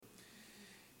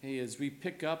Hey, as we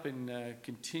pick up and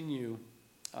continue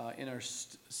in our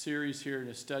series here in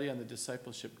a study on the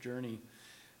discipleship journey,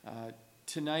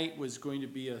 tonight was going to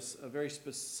be a very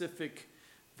specific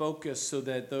focus so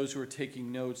that those who are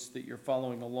taking notes, that you're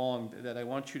following along, that I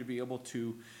want you to be able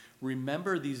to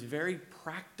remember these very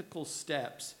practical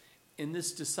steps in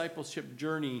this discipleship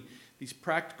journey. These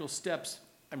practical steps,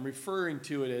 I'm referring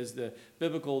to it as the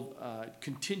biblical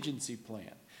contingency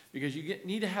plan. Because you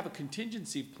need to have a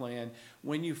contingency plan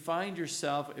when you find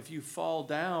yourself, if you fall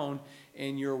down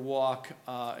in your walk,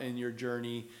 in your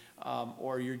journey,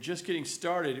 or you're just getting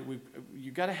started,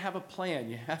 you got to have a plan.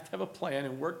 You have to have a plan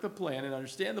and work the plan and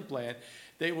understand the plan.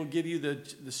 They will give you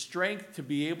the strength to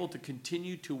be able to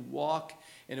continue to walk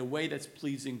in a way that's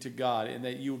pleasing to God, and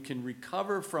that you can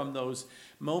recover from those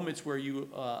moments where you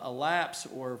elapse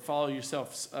or follow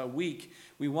yourself weak.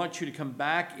 We want you to come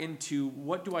back into,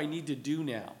 what do I need to do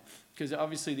now? Because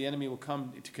obviously the enemy will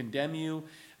come to condemn you.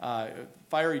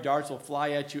 Fiery darts will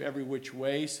fly at you every which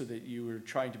way so that you are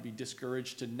trying to be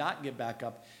discouraged to not get back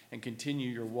up and continue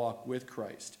your walk with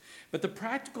Christ. But the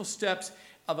practical steps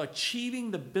of achieving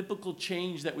the biblical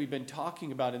change that we've been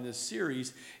talking about in this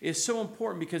series is so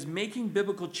important, because making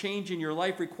biblical change in your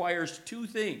life requires two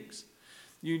things.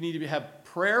 You need to have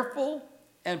prayerful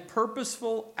and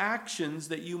purposeful actions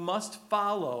that you must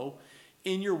follow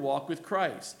in your walk with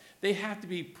Christ. They have to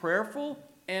be prayerful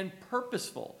and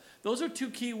purposeful. Those are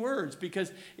two key words,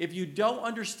 because if you don't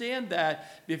understand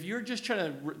that, if you're just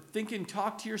trying to think and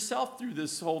talk to yourself through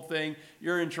this whole thing,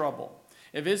 you're in trouble.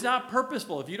 If it's not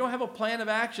purposeful, if you don't have a plan of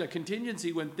action, a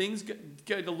contingency, when things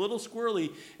get a little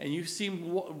squirrely and you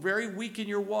seem very weak in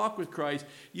your walk with Christ,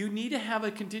 you need to have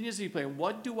a contingency plan.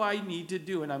 What do I need to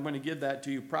do? And I'm going to give that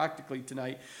to you practically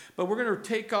tonight. But we're going to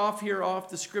take off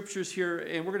the scriptures here,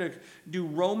 and we're going to do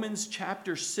Romans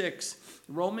chapter 6.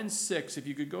 Romans 6, if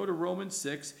you could go to Romans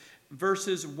 6,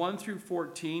 verses 1 through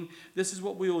 14. This is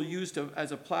what we will use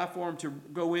as a platform to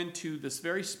go into this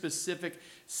very specific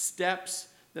steps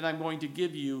that I'm going to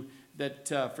give you that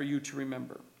for you to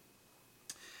remember.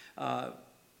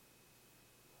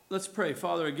 Let's pray.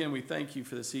 Father, again, we thank you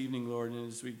for this evening, Lord, and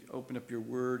as we open up your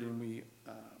word and we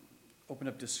open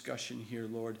up discussion here,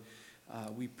 Lord,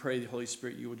 we pray, the Holy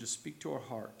Spirit, you will just speak to our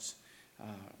hearts.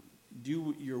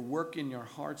 Do your work in your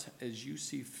hearts as you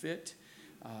see fit,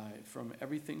 from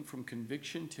everything from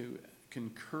conviction to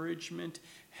encouragement.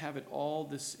 Have it all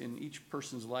this in each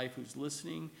person's life who's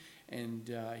listening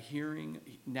and hearing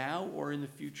now or in the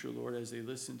future, Lord, as they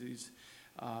listen to these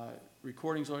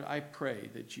recordings. Lord, I pray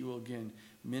that you will again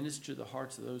minister the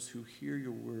hearts of those who hear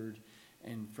your word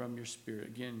and from your Spirit.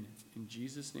 Again, in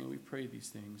Jesus' name we pray these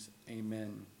things.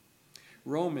 Amen.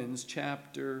 Romans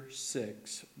chapter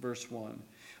 6, verse 1.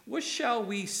 What shall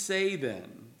we say then?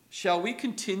 Shall we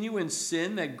continue in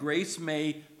sin that grace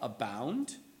may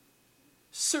abound?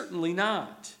 Certainly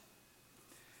not.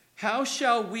 How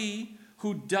shall we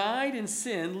who died in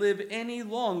sin live any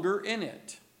longer in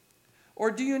it? Or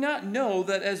do you not know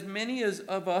that as many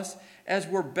of us as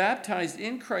were baptized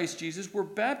in Christ Jesus were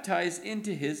baptized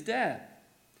into his death?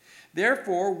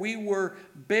 Therefore we were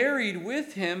buried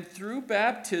with him through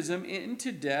baptism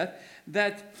into death,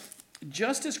 that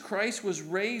just as Christ was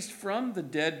raised from the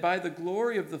dead by the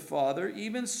glory of the Father,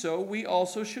 even so we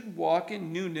also should walk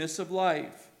in newness of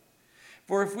life.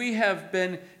 For if we have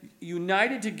been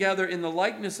united together in the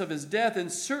likeness of his death,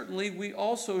 and certainly we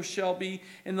also shall be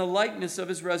in the likeness of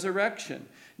his resurrection,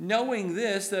 knowing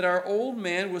this, that our old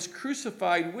man was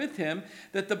crucified with him,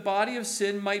 that the body of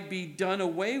sin might be done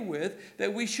away with,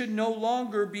 that we should no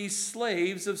longer be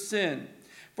slaves of sin.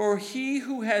 For he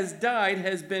who has died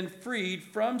has been freed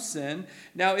from sin.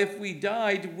 Now if we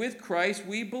died with Christ,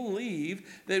 we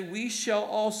believe that we shall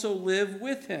also live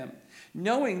with him,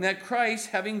 knowing that Christ,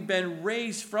 having been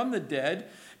raised from the dead,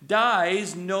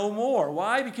 dies no more.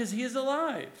 Why? Because he is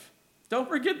alive. Don't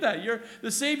forget that. The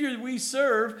Savior we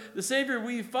serve, the Savior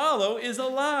we follow is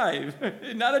alive,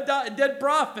 not a dead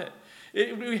prophet.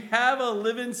 We have a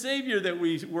living Savior that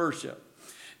we worship.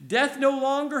 Death no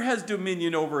longer has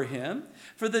dominion over him.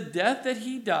 For the death that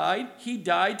he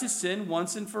died to sin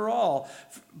once and for all.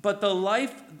 But the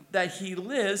life that he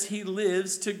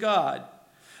lives to God.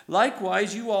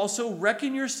 Likewise, you also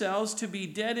reckon yourselves to be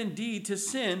dead indeed to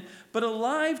sin, but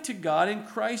alive to God in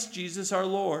Christ Jesus our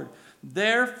Lord.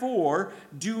 Therefore,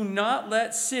 do not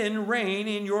let sin reign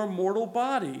in your mortal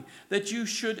body, that you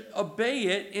should obey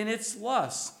it in its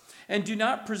lusts. And do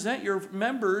not present your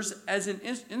members as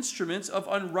instruments of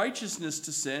unrighteousness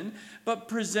to sin, but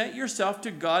present yourself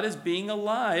to God as being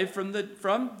alive from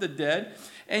the dead,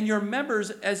 and your members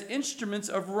as instruments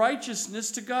of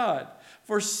righteousness to God.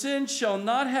 For sin shall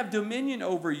not have dominion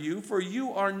over you, for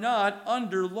you are not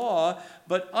under law,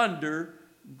 but under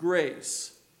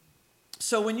grace.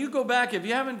 So when you go back, if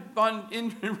you haven't gone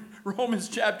in Romans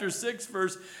chapter 6,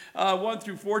 verse 1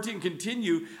 through 14,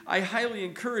 continue, I highly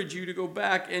encourage you to go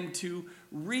back and to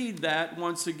read that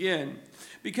once again.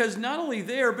 Because not only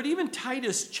there, but even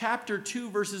Titus chapter 2,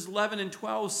 verses 11 and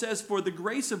 12 says, for the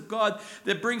grace of God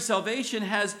that brings salvation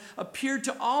has appeared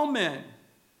to all men,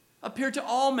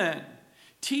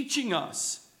 teaching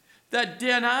us that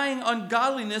denying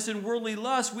ungodliness and worldly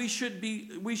lust, we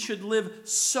should live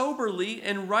soberly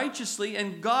and righteously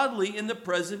and godly in the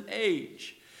present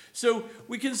age. So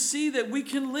we can see that we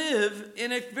can live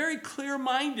in a very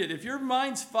clear-minded. If your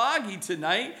mind's foggy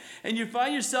tonight and you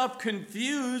find yourself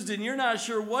confused and you're not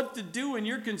sure what to do and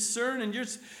you're concerned and you're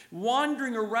just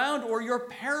wandering around, or you're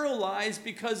paralyzed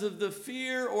because of the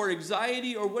fear or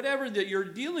anxiety or whatever that you're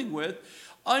dealing with,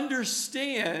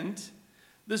 understand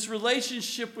this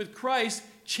relationship with Christ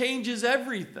changes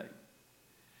everything.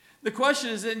 The question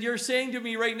is, and you're saying to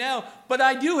me right now, but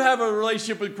I do have a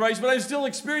relationship with Christ, but I still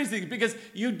experience things, because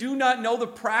you do not know the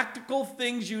practical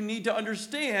things you need to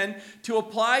understand to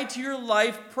apply to your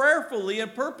life prayerfully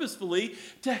and purposefully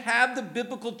to have the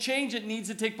biblical change that needs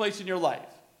to take place in your life.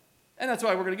 And that's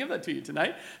why we're going to give that to you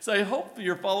tonight. So I hope that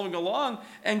you're following along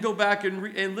and go back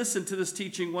and listen to this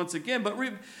teaching once again.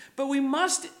 But we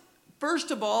must, first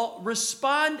of all,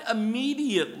 respond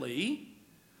immediately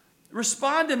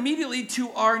to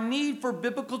our need for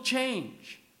biblical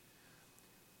change.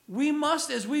 We must,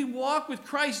 as we walk with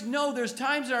Christ, know there's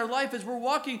times in our life as we're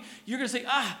walking, you're going to say,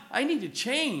 I need to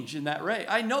change in that way.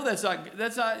 I know that's not,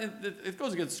 it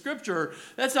goes against Scripture.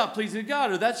 That's not pleasing to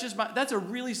God, or that's a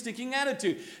really stinking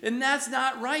attitude. And that's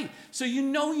not right. So you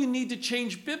know you need to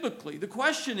change biblically. The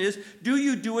question is, do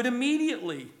you do it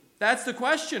immediately? That's the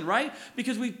question, right?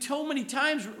 Because we so many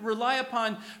times rely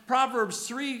upon Proverbs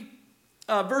 3,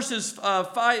 verses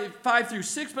 5 through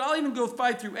 6, but I'll even go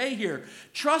 5 through 8 here.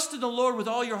 Trust in the Lord with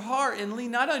all your heart and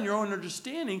lean not on your own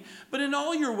understanding, but in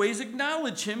all your ways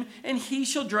acknowledge him, and he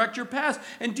shall direct your paths.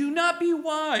 And do not be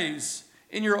wise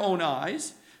in your own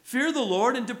eyes. Fear the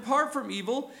Lord and depart from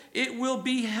evil. It will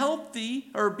be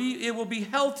healthy, it will be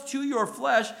health to your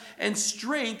flesh and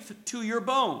strength to your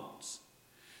bones.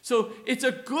 So it's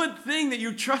a good thing that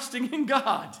you're trusting in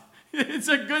God. It's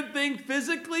a good thing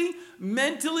physically,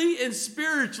 mentally, and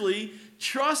spiritually,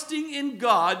 trusting in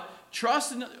God,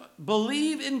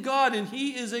 believe in God, and he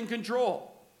is in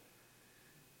control.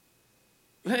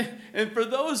 And for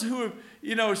those who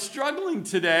are, struggling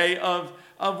today of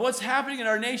what's happening in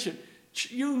our nation,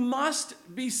 you must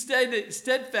be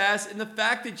steadfast in the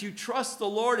fact that you trust the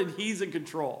Lord and he's in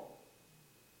control.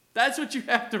 That's what you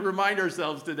have to remind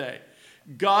ourselves today.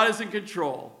 God is in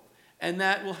control, and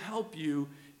that will help you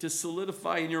to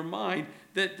solidify in your mind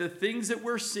that the things that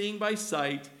we're seeing by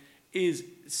sight is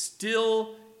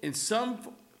still, in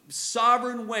some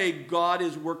sovereign way, God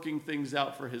is working things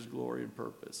out for his glory and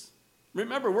purpose.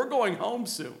 Remember, we're going home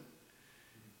soon.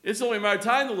 It's only a matter of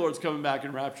time the Lord's coming back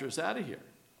and rapture us out of here.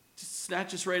 Just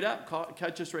snatch us right up,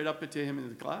 catch us right up into him in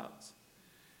the clouds.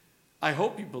 I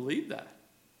hope you believe that,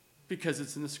 because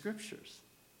it's in the Scriptures.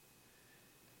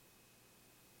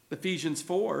 Ephesians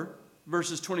 4,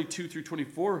 verses 22 through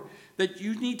 24, that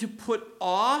you need to put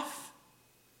off.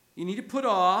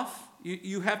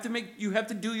 You have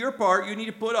to do your part. You need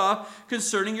to put off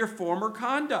concerning your former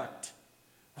conduct.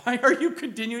 Why are you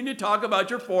continuing to talk about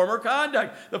your former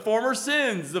conduct, the former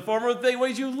sins, the former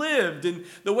ways you lived, and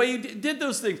the way you did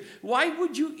those things? Why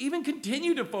would you even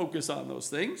continue to focus on those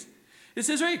things? It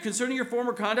says right, concerning your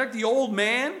former conduct, the old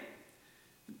man.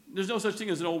 There's no such thing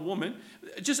as an old woman.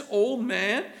 Just old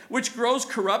man, which grows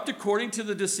corrupt according to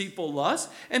the deceitful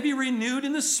lust, and be renewed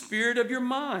in the spirit of your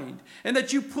mind. And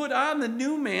that you put on the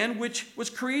new man, which was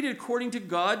created according to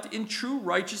God in true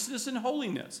righteousness and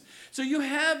holiness. So you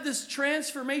have this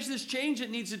transformation, this change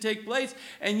that needs to take place,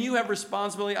 and you have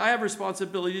responsibility. I have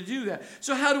responsibility to do that.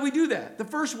 So how do we do that? The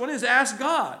first one is ask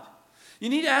God. You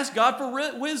need to ask God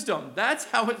for wisdom. That's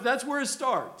where it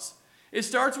starts. It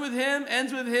starts with him,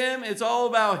 ends with him. It's all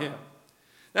about him.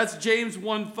 That's James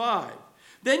 1:5.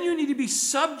 Then you need to be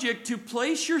subject to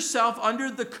place yourself under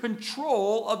the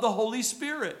control of the Holy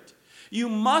Spirit. You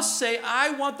must say,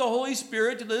 I want the Holy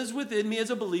Spirit to live within me as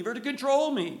a believer to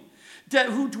control me.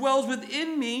 Who dwells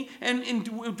within me and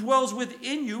dwells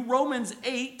within you. Romans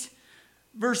 8,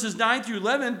 verses 9 through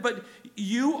 11. But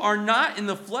you are not in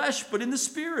the flesh, but in the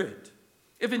Spirit.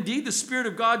 If indeed the Spirit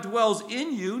of God dwells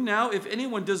in you, now if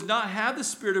anyone does not have the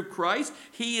Spirit of Christ,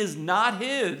 he is not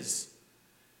his.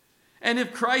 And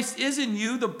if Christ is in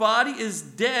you, the body is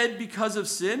dead because of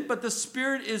sin, but the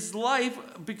spirit is life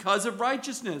because of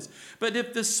righteousness. But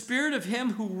if the spirit of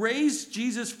him who raised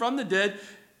Jesus from the dead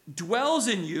dwells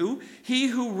in you, he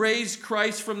who raised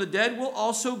Christ from the dead will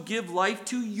also give life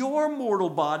to your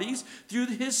mortal bodies through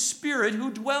his spirit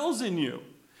who dwells in you.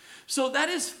 So that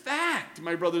is fact,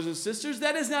 my brothers and sisters.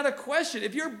 That is not a question.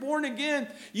 If you're born again,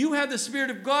 you have the Spirit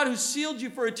of God who sealed you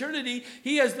for eternity.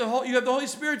 You have the Holy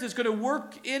Spirit that's going to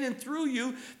work in and through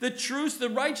you the truth, the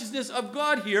righteousness of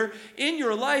God here in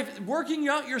your life, working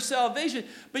out your salvation.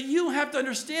 But you have to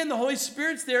understand the Holy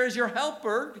Spirit's there as your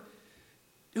helper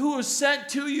who was sent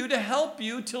to you to help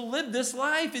you to live this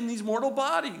life in these mortal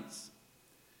bodies.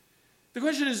 The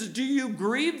question is, do you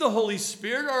grieve the Holy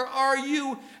Spirit, or are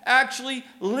you actually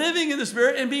living in the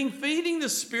Spirit and feeding the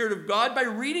Spirit of God by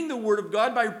reading the Word of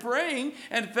God, by praying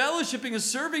and fellowshipping and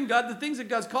serving God, the things that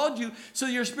God's called you, so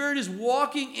your spirit is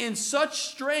walking in such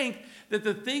strength that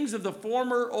the things of the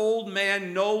former old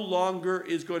man no longer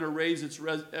is going to raise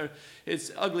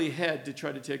its ugly head to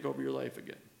try to take over your life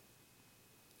again.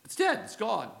 It's dead. It's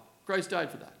gone. Christ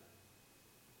died for that.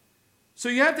 So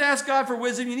you have to ask God for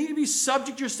wisdom. You need to be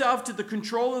subject yourself to the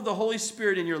control of the Holy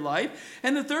Spirit in your life.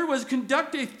 And the third was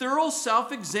conduct a thorough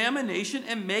self-examination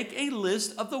and make a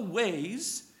list of the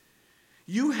ways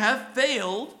you have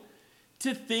failed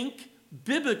to think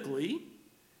biblically,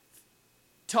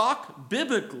 talk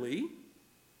biblically,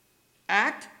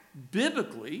 act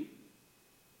biblically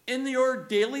in your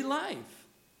daily life.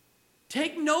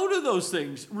 Take note of those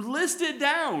things. List it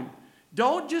down.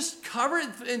 Don't just cover it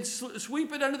and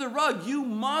sweep it under the rug. You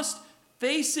must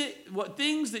face it, what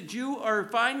things that you are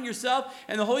finding yourself,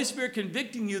 and the Holy Spirit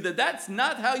convicting you that that's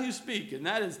not how you speak, and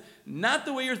that is not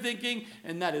the way you're thinking,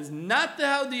 and that is not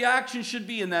how the action should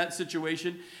be in that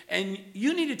situation. And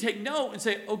you need to take note and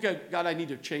say, okay, God, I need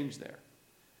to change there.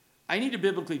 I need to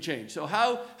biblically change. So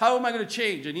how am I going to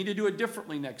change? I need to do it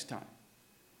differently next time.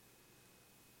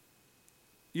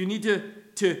 You need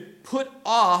to put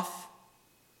off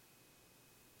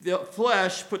the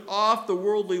flesh, put off the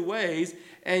worldly ways,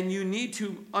 and you need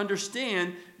to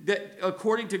understand that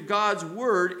according to God's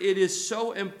word, it is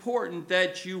so important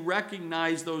that you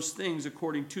recognize those things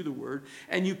according to the word,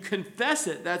 and you confess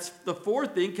it. That's the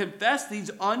fourth thing. Confess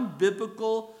these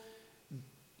unbiblical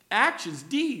actions,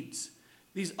 deeds,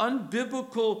 these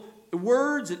unbiblical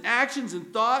words and actions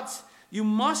and thoughts. You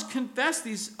must confess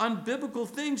these unbiblical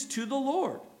things to the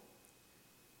Lord.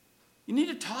 You need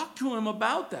to talk to him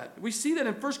about that. We see that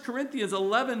in 1 Corinthians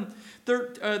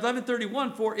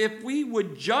 11:31. For if we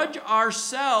would judge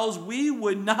ourselves, we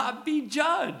would not be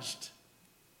judged.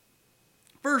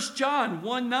 1 John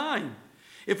 1:9.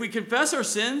 If we confess our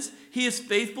sins, he is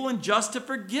faithful and just to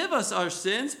forgive us our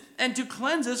sins and to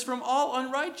cleanse us from all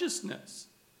unrighteousness.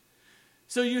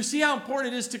 So you see how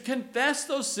important it is to confess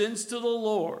those sins to the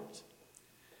Lord.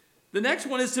 The next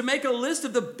one is to make a list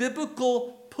of the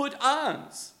biblical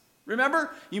put-ons. Remember,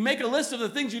 you make a list of the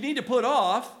things you need to put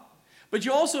off, but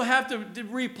you also have to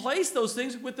replace those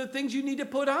things with the things you need to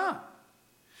put on.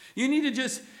 You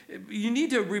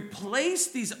need to replace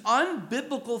these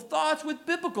unbiblical thoughts with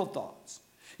biblical thoughts.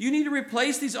 You need to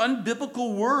replace these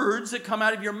unbiblical words that come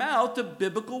out of your mouth to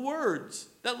biblical words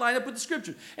that line up with the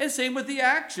scriptures. And same with the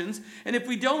actions. And if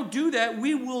we don't do that,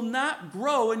 we will not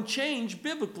grow and change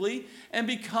biblically and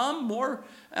become more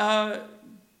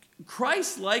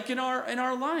Christ-like in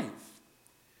our life.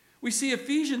 We see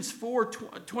Ephesians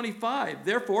 4:25.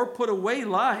 Therefore, put away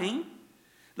lying.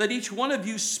 Let each one of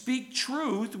you speak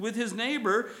truth with his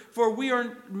neighbor, for we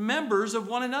are members of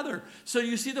one another. So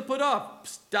you see the put off.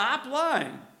 Stop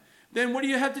lying. Then what do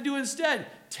you have to do instead?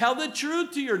 Tell the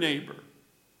truth to your neighbor.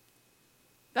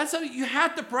 That's how you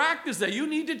have to practice that. You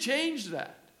need to change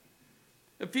that.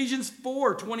 Ephesians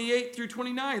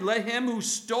 4:28-29. Let him who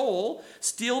stole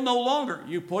steal no longer.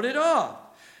 You put it off.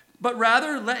 But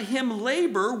rather let him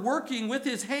labor, working with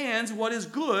his hands what is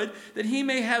good, that he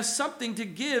may have something to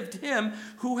give to him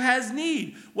who has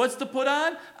need. What's to put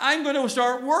on? I'm going to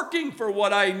start working for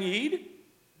what I need,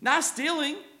 not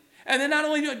stealing. And then not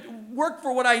only do I work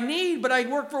for what I need, but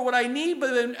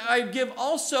then I give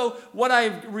also what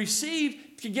I've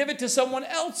received to give it to someone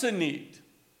else in need.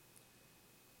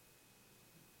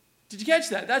 Did you catch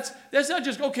that? That's not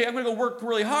just, okay, I'm going to go work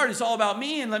really hard. It's all about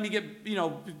me, and let me get,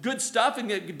 good stuff and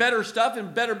get better stuff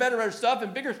and better stuff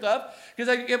and bigger stuff because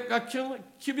I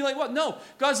accumulate what? No.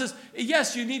 God says,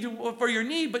 yes, you need to for your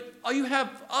need, but you have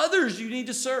others you need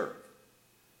to serve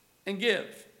and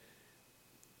give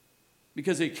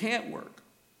because they can't work.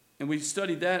 And we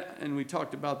studied that and we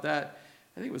talked about that,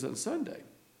 I think it was on Sunday.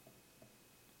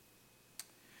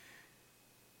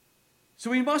 So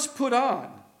we must put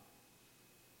on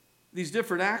these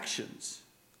different actions.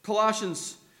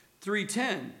 Colossians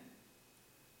 3:10.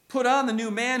 Put on the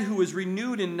new man who is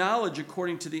renewed in knowledge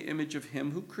according to the image of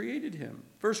him who created him.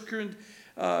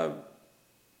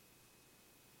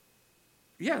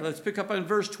 Let's pick up on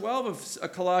verse 12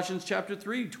 of Colossians chapter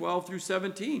 3, 12 through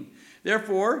 17.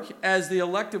 Therefore, as the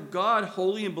elect of God,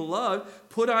 holy and beloved,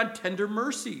 put on tender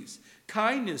mercies,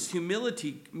 kindness,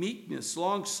 humility, meekness,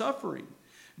 long-suffering,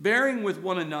 bearing with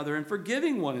one another and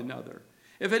forgiving one another.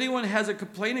 If anyone has a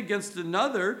complaint against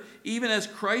another, even as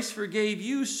Christ forgave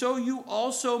you, so you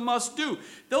also must do.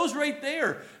 Those right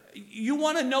there, you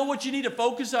want to know what you need to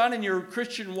focus on in your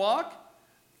Christian walk?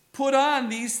 Put on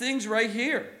these things right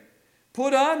here.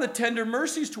 Put on the tender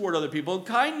mercies toward other people,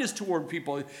 kindness toward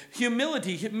people,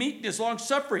 humility, meekness,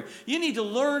 long-suffering. You need to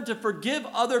learn to forgive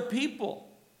other people.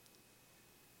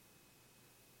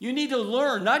 You need to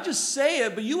learn, not just say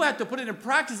it, but you have to put it in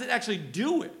practice and actually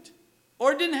do it.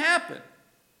 Or it didn't happen.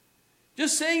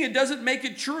 Just saying it doesn't make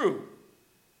it true.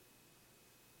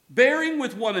 Bearing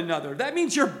with one another. That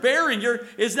means you're bearing.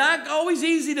 It's not always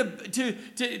easy to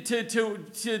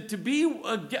be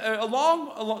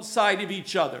alongside of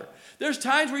each other. There's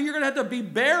times where you're going to have to be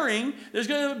bearing. There's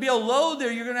going to be a load there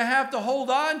you're going to have to hold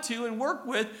on to and work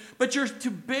with. But you're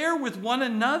to bear with one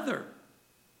another.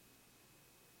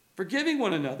 Forgiving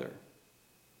one another.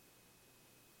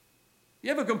 You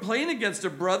have a complaint against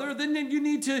a brother, then you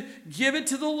need to give it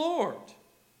to the Lord.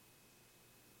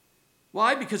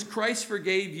 Why? Because Christ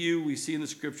forgave you, we see in the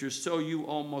scriptures, so you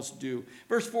almost do.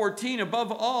 Verse 14,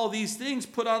 above all these things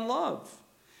put on love,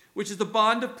 which is the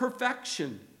bond of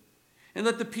perfection. And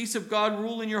let the peace of God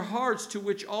rule in your hearts, to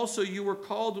which also you were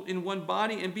called in one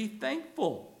body, and be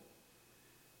thankful.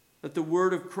 Let the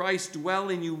word of Christ dwell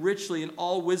in you richly in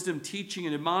all wisdom, teaching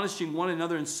and admonishing one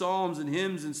another in psalms and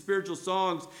hymns and spiritual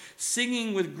songs,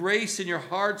 singing with grace in your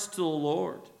hearts to the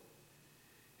Lord.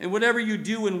 And whatever you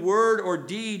do in word or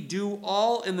deed, do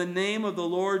all in the name of the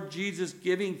Lord Jesus,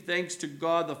 giving thanks to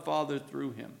God the Father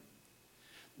through him.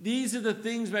 These are the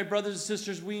things, my brothers and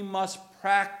sisters, we must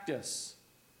practice.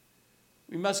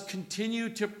 We must continue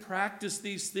to practice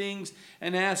these things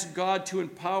and ask God to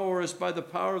empower us by the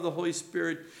power of the Holy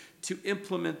Spirit to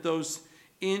implement those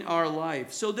in our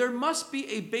life. So there must be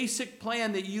a basic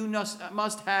plan that you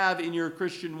must have in your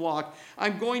Christian walk.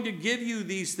 I'm going to give you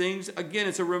these things. Again,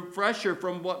 it's a refresher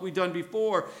from what we've done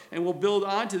before, and we'll build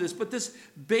onto this. But this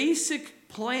basic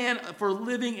plan for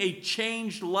living a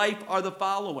changed life are the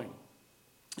following.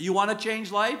 You want to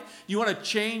change life? You want to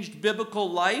change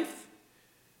biblical life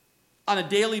on a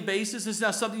daily basis? This is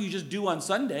not something you just do on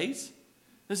Sundays.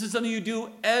 This is something you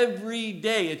do every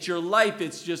day. It's your life.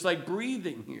 It's just like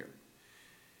breathing here.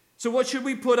 So what should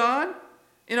we put on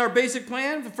in our basic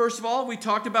plan? First of all, we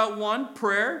talked about one,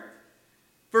 prayer.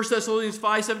 1 Thessalonians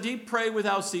 5:17, pray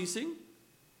without ceasing.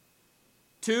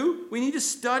 2, we need to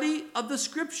study of the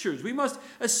scriptures. We must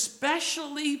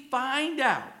especially find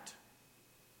out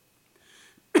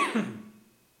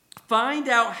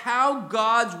how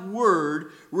God's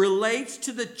word relates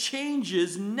to the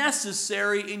changes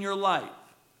necessary in your life.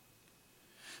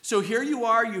 So here you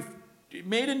are, you've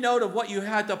made a note of what you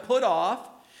had to put off.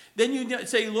 Then you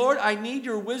say, Lord, I need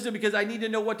your wisdom because I need to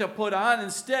know what to put on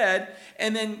instead.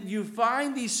 And then you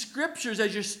find these scriptures.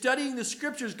 As you're studying the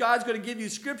scriptures, God's going to give you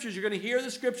scriptures. You're going to hear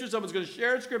the scriptures. Someone's going to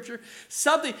share a scripture,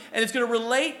 something, and it's going to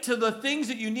relate to the things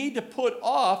that you need to put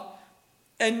off.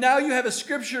 And now you have a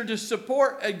scripture to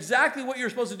support exactly what you're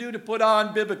supposed to do to put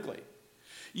on biblically.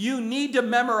 You need to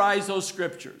memorize those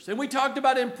scriptures. And we talked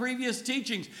about it in previous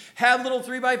teachings. Have little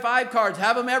 3x5 cards.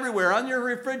 Have them everywhere, on your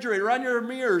refrigerator, on your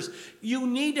mirrors. You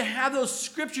need to have those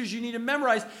scriptures you need to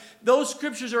memorize. Those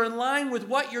scriptures are in line with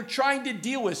what you're trying to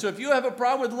deal with. So if you have a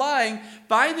problem with lying,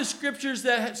 find the scriptures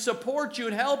that support you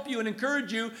and help you and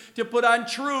encourage you to put on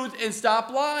truth and stop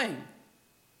lying.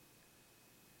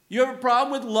 You have a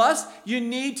problem with lust, you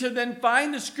need to then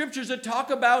find the scriptures that talk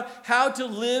about how to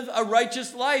live a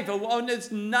righteous life. And it's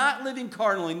not living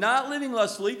carnally, not living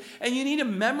lustfully, and you need to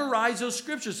memorize those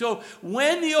scriptures. So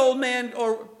when the old man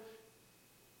or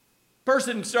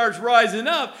person starts rising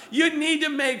up, you need to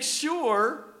make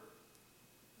sure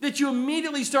that you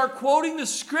immediately start quoting the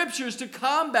scriptures to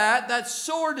combat that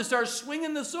sword, to start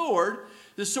swinging the sword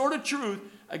of truth,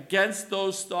 against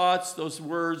those thoughts, those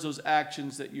words, those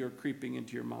actions that you're creeping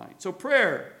into your mind. So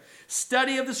prayer,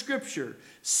 study of the scripture.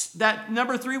 That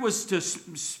number 3 was to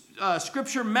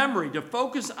scripture memory, to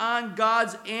focus on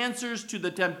God's answers to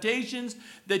the temptations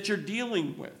that you're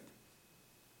dealing with.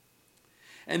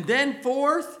 And then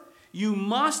 4th, you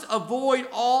must avoid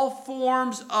all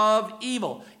forms of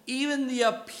evil. even the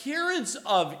appearance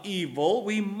of evil.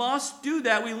 We must do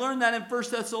that. We learned that in 1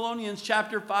 Thessalonians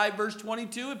chapter 5, verse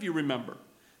 22, if you remember,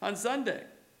 on Sunday.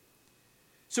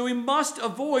 So we must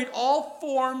avoid all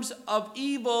forms of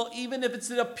evil, even if it's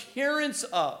an appearance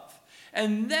of.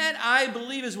 And that, I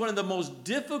believe, is one of the most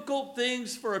difficult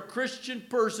things for a Christian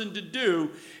person to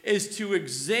do, is to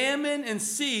examine and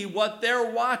see what they're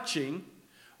watching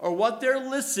or what they're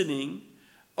listening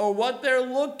or what they're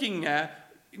looking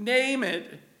at, name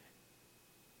it.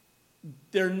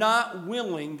 They're not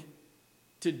willing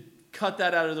to cut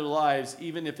that out of their lives,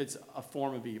 even if it's a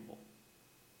form of evil,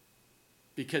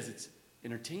 because it's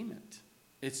entertainment.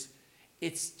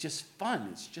 It's just fun.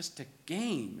 It's just a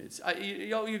game.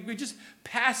 We just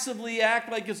passively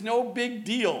act like it's no big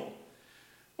deal.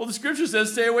 Well, the scripture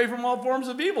says stay away from all forms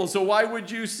of evil. So why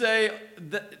would you say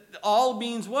that all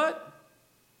means what?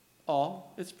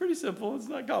 All. It's pretty simple. It's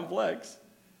not complex.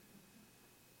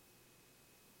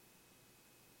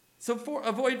 So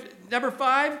avoid, number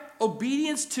 5,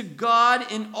 obedience to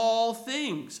God in all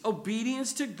things.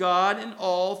 Obedience to God in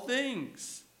all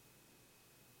things.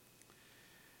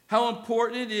 How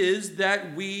important it is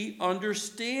that we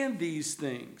understand these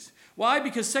things. Why?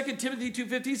 Because 2 Timothy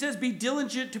 2:15 says, be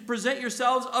diligent to present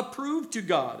yourselves approved to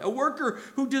God, a worker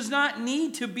who does not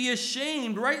need to be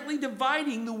ashamed, rightly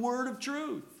dividing the word of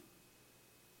truth.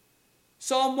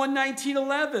 Psalm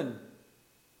 119:11.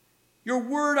 Your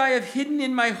word I have hidden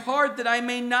in my heart that I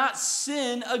may not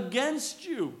sin against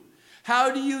you.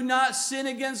 How do you not sin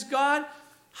against God?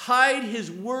 Hide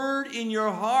his word in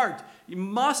your heart. It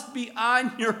must be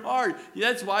on your heart.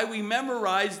 That's why we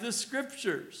memorize the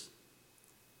scriptures.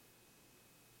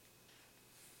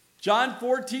 John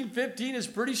 14:15 is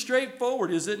pretty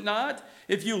straightforward, is it not?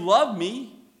 If you love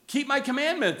me, keep my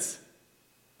commandments.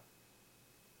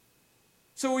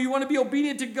 So you want to be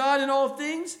obedient to God in all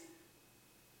things?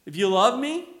 If you love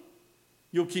me,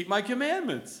 you'll keep my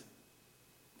commandments.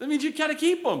 That means you got to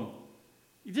keep them.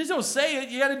 You just don't say it,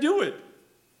 you got to do it.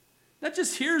 Not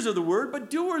just hearers of the word, but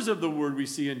doers of the word, we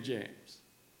see in James.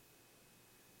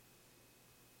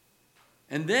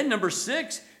 And then number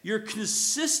 6, your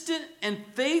consistent and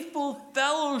faithful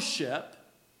fellowship.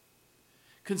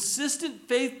 Consistent,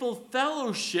 faithful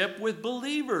fellowship with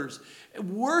believers.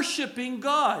 Worshiping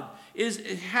God.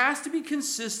 It has to be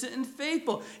consistent and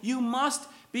faithful. You must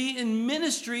be in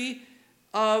ministry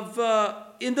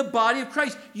in the body of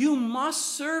Christ. You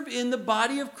must serve in the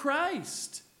body of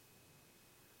Christ.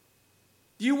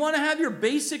 Do you want to have your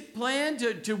basic plan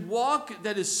to walk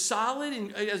that is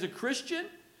solid as a Christian?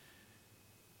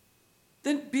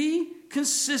 Then be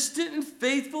consistent and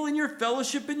faithful in your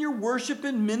fellowship, in your worship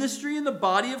and ministry in the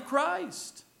body of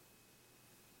Christ.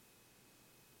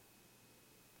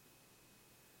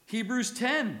 Hebrews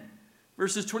 10,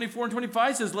 verses 24 and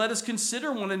 25 says, let us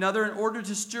consider one another in order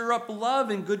to stir up love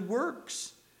and good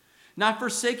works, not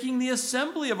forsaking the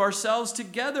assembly of ourselves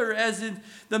together as in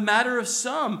the matter of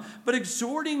some, but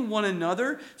exhorting one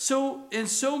another, so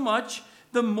much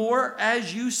the more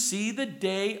as you see the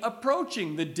day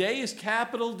approaching. The day is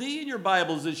capital D in your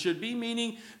Bibles, it should be,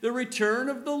 meaning the return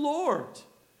of the Lord.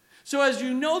 So as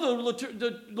you know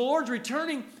the Lord's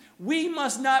returning, we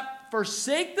must not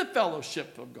forsake the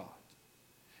fellowship of God.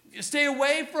 Stay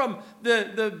away from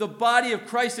the body of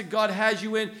Christ that God has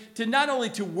you in, to not only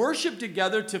to worship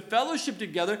together, to fellowship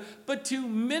together, but to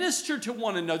minister to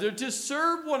one another, to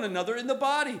serve one another in the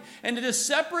body, and to just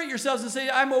separate yourselves and say,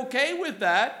 I'm okay with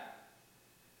that.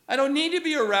 I don't need to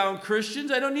be around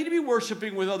Christians. I don't need to be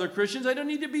worshiping with other Christians. I don't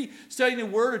need to be studying the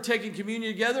Word or taking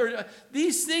communion together.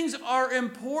 These things are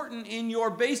important in your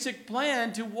basic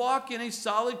plan to walk in a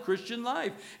solid Christian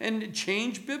life and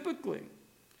change biblically.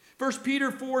 1 Peter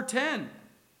 4:10.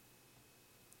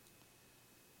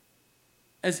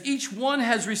 As each one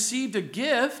has received a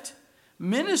gift,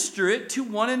 minister it to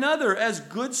one another as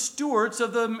good stewards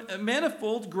of the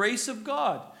manifold grace of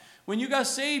God. When you got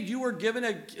saved, you were given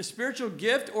a spiritual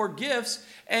gift or gifts,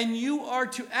 and you are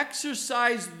to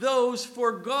exercise those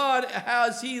for God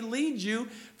as He leads you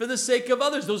for the sake of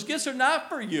others. Those gifts are not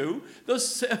for you.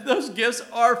 Those gifts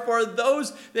are for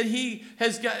those that He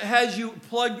has you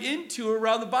plugged into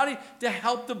around the body to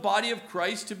help the body of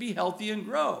Christ to be healthy and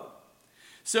grow.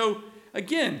 So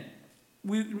again,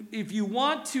 if you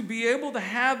want to be able to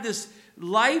have this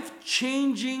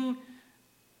life-changing,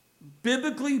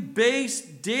 biblically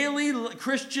based daily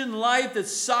Christian life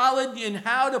that's solid in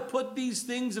how to put these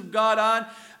things of God on,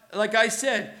 like I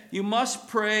said, you must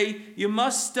pray, you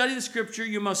must study the scripture,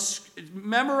 you must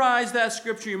memorize that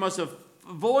scripture, you must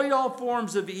avoid all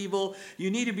forms of evil,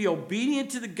 you need to be obedient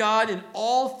to the God in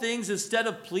all things instead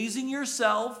of pleasing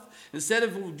yourself, Instead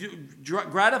of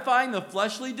gratifying the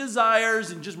fleshly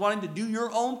desires and just wanting to do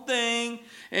your own thing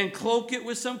and cloak it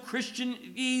with some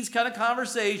Christianese kind of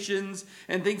conversations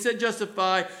and things that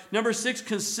justify. Number 6,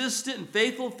 consistent and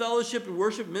faithful fellowship and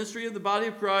worship ministry of the body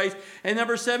of Christ. And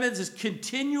number 7 is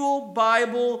continual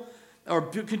biblical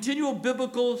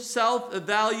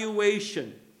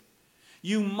self-evaluation.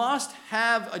 You must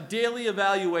have a daily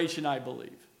evaluation, I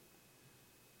believe.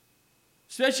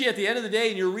 Especially at the end of the day,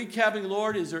 and you're recapping,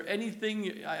 Lord, is there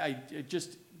anything I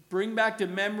just bring back to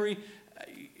memory?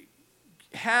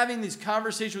 Having these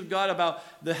conversations with God about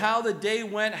how the day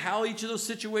went, how each of those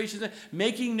situations,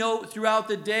 making note throughout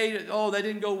the day, oh, that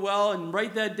didn't go well, and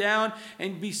write that down,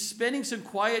 and be spending some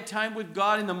quiet time with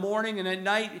God in the morning and at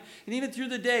night, and even through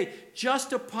the day, just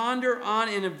to ponder on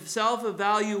in a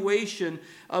self-evaluation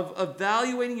of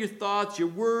evaluating your thoughts, your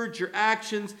words, your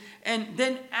actions, and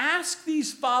then ask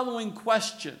these following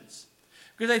questions.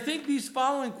 Because I think these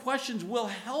following questions will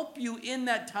help you in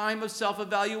that time of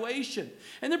self-evaluation.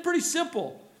 And they're pretty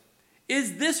simple.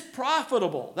 Is this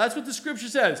profitable? That's what the scripture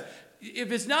says.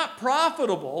 If it's not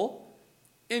profitable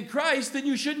in Christ, then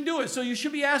you shouldn't do it. So you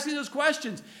should be asking those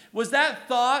questions. Was that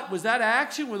thought, was that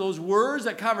action, were those words,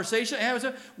 that conversation,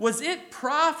 was it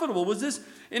profitable? Was this,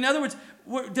 in other words,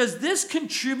 does this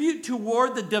contribute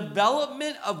toward the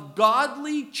development of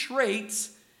godly traits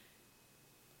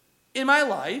in my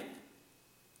life?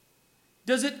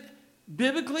 Does it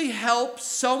biblically help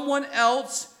someone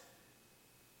else?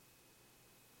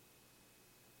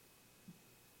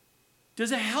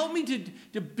 Does it help me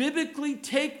to biblically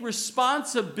take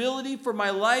responsibility for my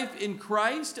life in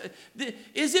Christ?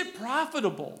 Is it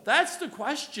profitable? That's the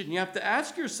question you have to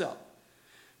ask yourself.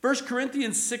 1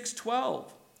 Corinthians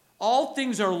 6:12. All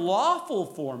things are lawful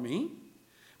for me,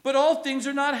 but all things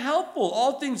are not helpful.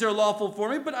 All things are lawful for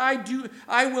me, but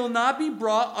I will not be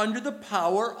brought under the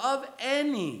power of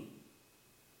any.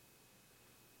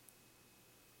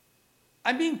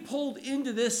 I'm being pulled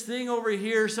into this thing over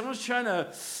here. Someone's trying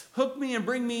to hook me and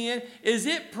bring me in. Is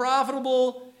it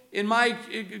profitable in my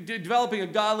developing a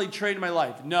godly trait in my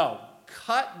life? No.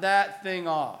 Cut that thing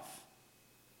off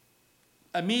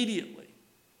immediately.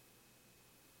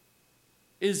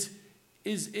 Is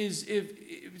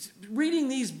reading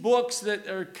these books that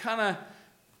are kind of,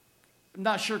 I'm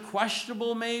not sure,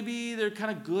 questionable maybe, they're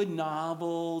kind of good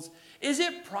novels. Is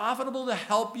it profitable to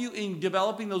help you in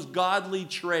developing those godly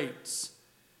traits?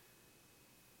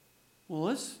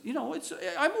 Well,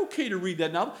 I'm okay to read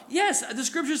that novel. Yes, the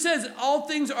scripture says all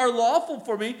things are lawful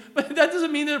for me, but that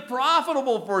doesn't mean they're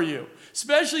profitable for you,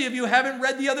 especially if you haven't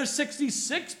read the other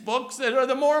 66 books that are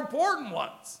the more important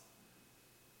ones.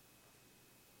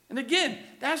 And again,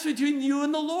 that's between you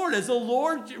and the Lord. As the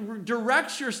Lord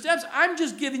directs your steps, I'm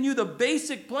just giving you the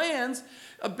basic plans,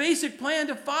 a basic plan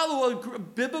to follow a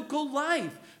biblical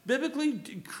life, biblically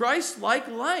Christ-like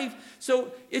life.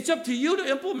 So it's up to you to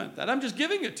implement that. I'm just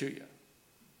giving it to you.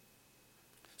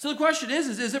 So the question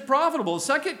is it profitable? The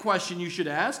second question you should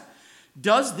ask,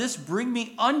 does this bring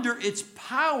me under its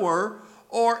power,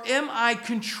 or am I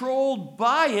controlled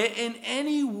by it in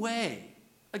any way?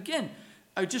 Again,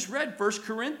 I just read 1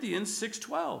 Corinthians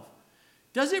 6:12.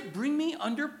 Does it bring me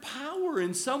under power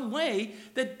in some way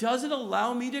that doesn't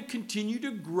allow me to continue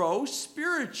to grow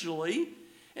spiritually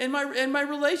in my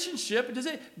relationship? Does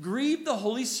it grieve the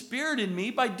Holy Spirit in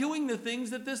me by doing the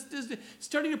things that this is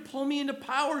starting to pull me into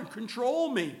power and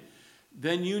control me?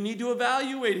 Then you need to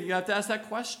evaluate it. You have to ask that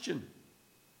question.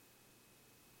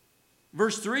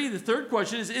 Verse 3, the third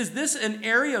question is this an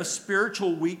area of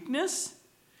spiritual weakness?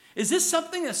 Is this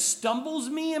something that stumbles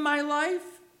me in my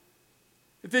life?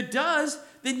 If it does,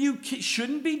 then you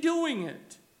shouldn't be doing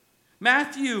it.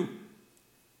 Matthew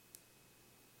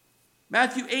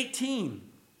 18.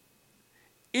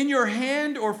 In your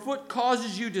hand or foot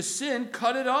causes you to sin,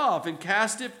 cut it off and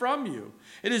cast it from you.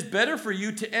 It is better for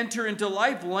you to enter into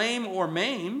life lame or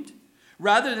maimed,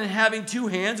 rather than having 2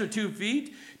 hands or 2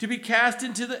 feet to be cast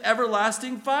into the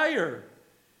everlasting fire.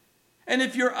 And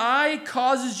if your eye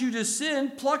causes you to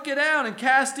sin, pluck it out and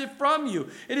cast it from you.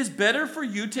 It is better for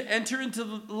you to enter into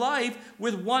life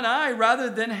with 1 eye rather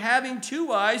than having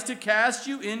 2 eyes to cast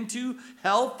you into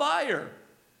hellfire.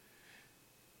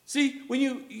 See, when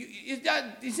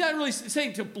he's not really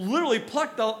saying to literally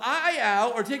pluck the eye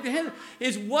out or take the hand.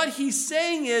 Is what he's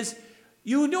saying is,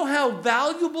 you know how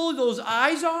valuable those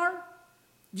eyes are?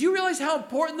 Do you realize how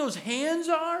important those hands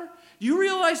are? Do you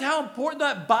realize how important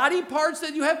that body parts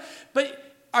that you have?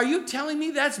 But are you telling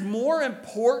me that's more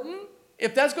important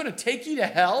if that's going to take you to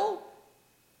hell?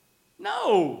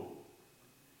 No.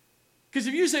 Because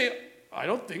if you say, I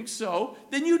don't think so,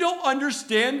 then you don't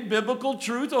understand biblical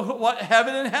truth of what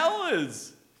heaven and hell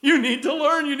is. You need to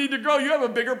learn. You need to grow. You have a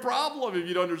bigger problem if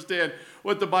you don't understand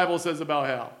what the Bible says about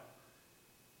hell.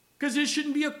 Because it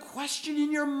shouldn't be a question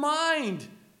in your mind.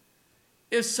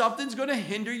 If something's going to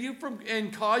hinder you from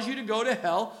and cause you to go to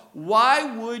hell,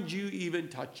 why would you even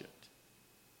touch it?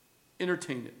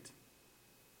 Entertain it.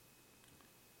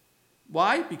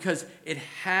 Why? Because it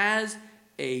has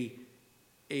a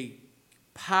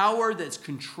power that's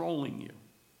controlling you.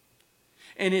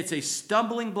 And it's a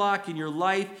stumbling block in your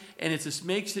life, and it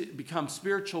makes it become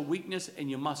spiritual weakness, and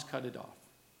you must cut it off.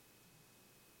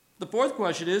 The fourth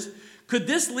question is, could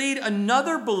this lead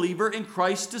another believer in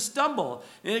Christ to stumble?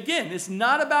 And again, it's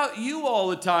not about you all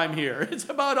the time here. It's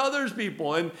about others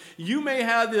people. And you may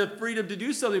have the freedom to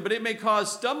do something, but it may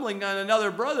cause stumbling on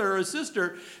another brother or a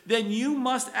sister. Then you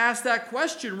must ask that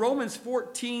question. Romans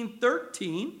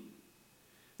 14:13.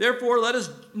 Therefore, let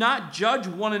us not judge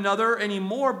one another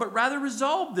anymore, but rather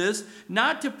resolve this,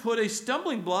 not to put a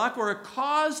stumbling block or a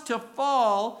cause to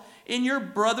fall in your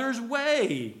brother's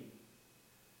way.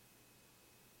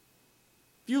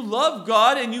 If you love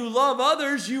God and you love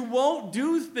others, you won't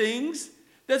do things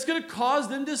that's going to cause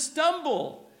them to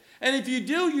stumble. And if you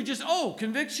do, you just,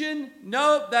 conviction,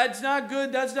 no, that's not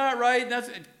good, that's not right,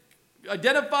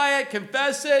 identify it,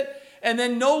 confess it, and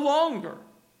then no longer.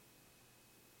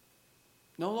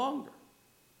 No longer.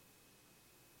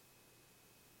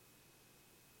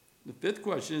 The fifth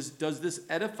question is, does this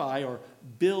edify or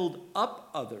build up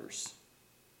others?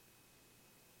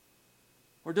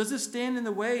 Or does it stand in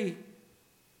the way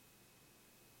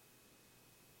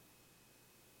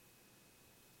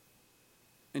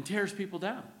and tears people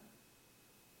down?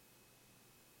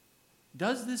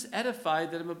 Does this edify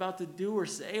that I'm about to do or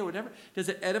say or whatever? Does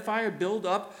it edify or build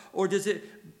up? Or does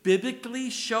it biblically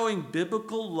showing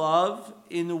biblical love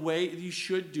in the way you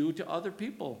should do to other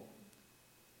people?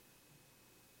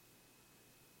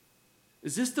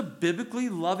 Is this the biblically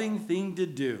loving thing to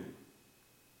do?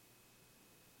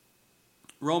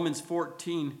 Romans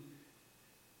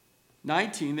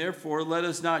 14:19, therefore let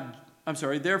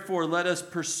us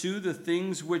pursue the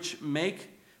things which make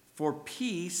for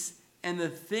peace and the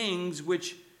things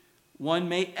which one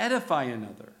may edify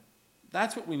another.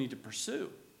 That's what we need to pursue.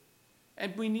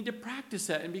 And we need to practice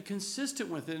that and be consistent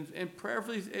with it and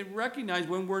prayerfully and recognize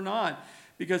when we're not.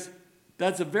 Because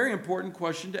that's a very important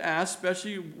question to ask,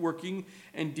 especially working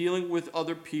and dealing with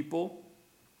other people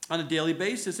on a daily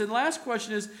basis. And the last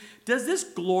question is, does this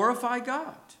glorify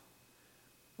God?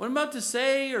 What I'm about to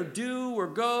say or do or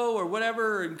go or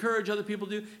whatever, or encourage other people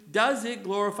to do, does it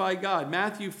glorify God?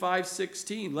 Matthew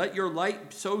 5:16, let your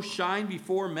light so shine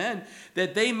before men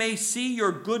that they may see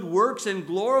your good works and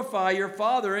glorify your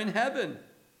Father in heaven.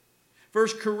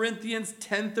 1 Corinthians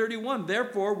 10:31,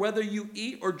 therefore, whether you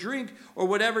eat or drink or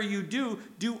whatever you do,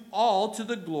 do all to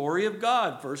the glory of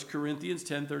God. 1 Corinthians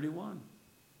 10:31.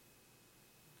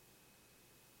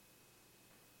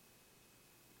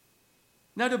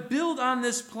 Now, to build on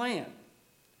this plan,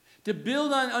 to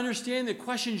build on understanding the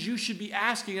questions you should be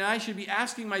asking, and I should be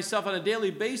asking myself on a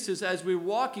daily basis as we're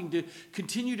walking to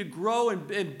continue to grow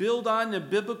and build on the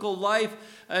biblical life,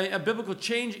 a biblical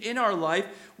change in our life,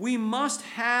 we must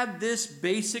have this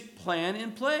basic plan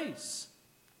in place.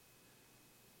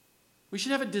 We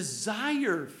should have a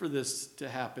desire for this to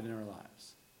happen in our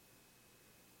lives.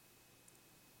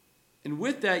 And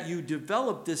with that, you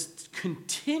develop this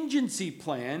contingency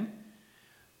plan.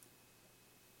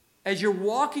 As you're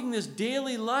walking this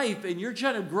daily life and you're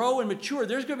trying to grow and mature,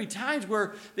 there's going to be times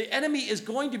where the enemy is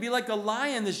going to be like a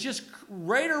lion that's just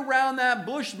right around that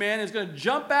bush, man, is going to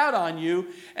jump out on you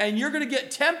and you're going to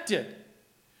get tempted.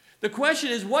 The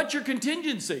question is, what's your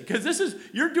contingency? Because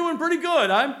you're doing pretty good.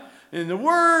 I'm in the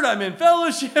Word, I'm in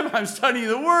fellowship, I'm studying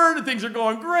the Word, and things are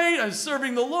going great, I'm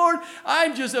serving the Lord.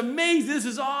 I'm just amazed. This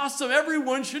is awesome.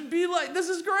 Everyone should be like, this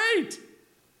is great.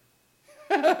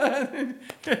 Then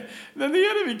the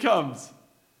enemy comes.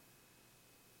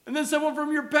 And then someone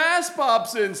from your past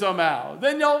pops in somehow.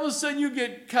 Then all of a sudden you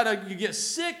get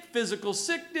sick, physical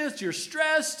sickness, you're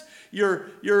stressed,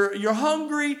 you're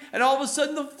hungry, and all of a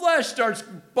sudden the flesh starts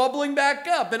bubbling back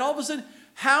up. And all of a sudden,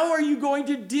 how are you going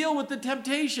to deal with the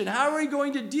temptation? How are you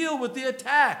going to deal with the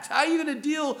attacks? How are you going to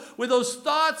deal with those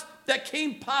thoughts that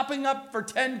came popping up for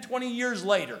 10, 20 years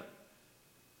later?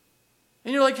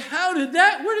 And you're like, where did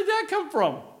that come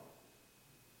from?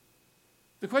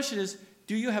 The question is,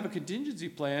 do you have a contingency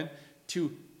plan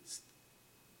to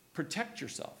protect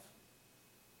yourself,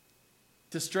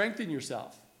 to strengthen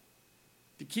yourself,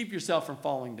 to keep yourself from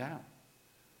falling down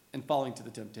and falling to the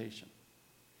temptation?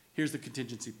 Here's the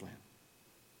contingency plan.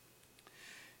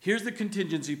 Here's the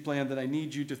contingency plan that I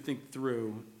need you to think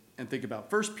through and think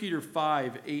about. 1 Peter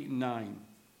 5:8 and 9.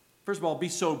 First of all, be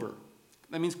sober.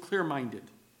 That means clear-minded.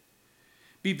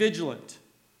 Be vigilant.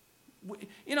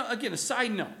 Again, a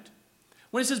side note.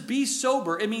 When it says be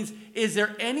sober, it means, is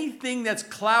there anything that's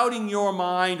clouding your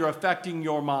mind or affecting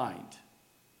your mind?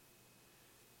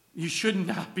 You should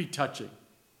not be touching.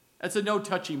 That's a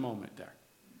no-touchy moment there.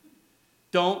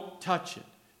 Don't touch it.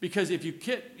 Because if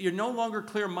you're no longer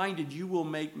clear-minded, you will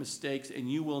make mistakes,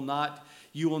 and you will not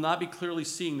be clearly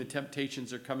seeing the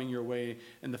temptations that are coming your way,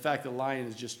 and the fact that the lion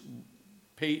is just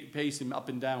pacing up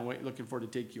and down, looking for it to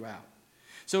take you out.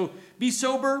 So be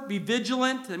sober, be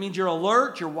vigilant. That means you're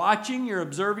alert, you're watching, you're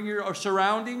observing your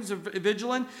surroundings,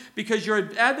 vigilant, because your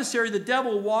adversary, the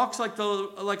devil, walks like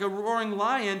a roaring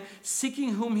lion,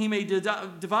 seeking whom he may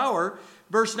devour.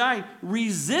 Verse 9,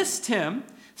 resist him,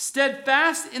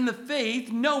 steadfast in the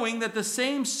faith, knowing that the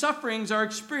same sufferings are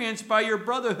experienced by your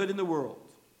brotherhood in the world.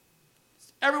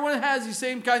 Everyone has these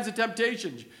same kinds of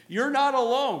temptations. You're not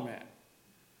alone, man.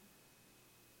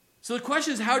 So the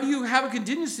question is, how do you have a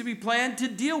contingency plan to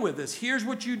deal with this? Here's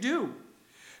what you do.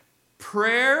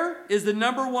 Prayer is the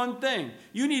number one thing.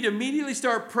 You need to immediately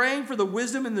start praying for the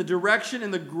wisdom and the direction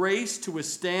and the grace to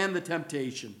withstand the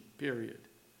temptation, period.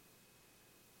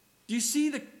 Do you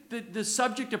see the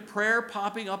subject of prayer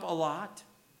popping up a lot?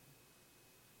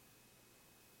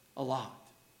 A lot.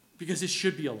 Because it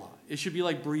should be a lot. It should be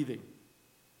like breathing.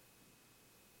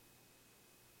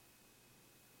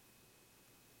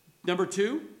 Number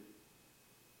 2,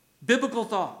 biblical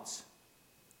thoughts.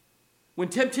 When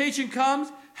temptation comes,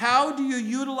 how do you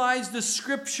utilize the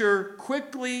scripture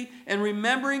quickly and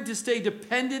remembering to stay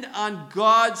dependent on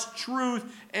God's truth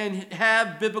and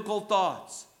have biblical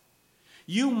thoughts?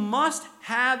 You must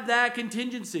have that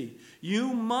contingency.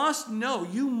 You must know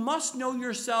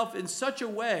yourself in such a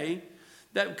way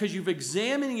that because you've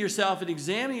examining yourself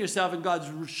and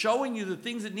God's showing you the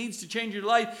things that needs to change your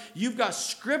life, you've got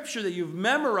scripture that you've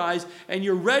memorized and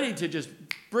you're ready to just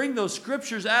bring those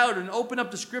scriptures out and open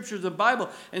up the scriptures of the Bible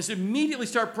and just immediately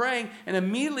start praying and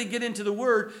immediately get into the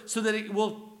Word so that it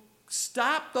will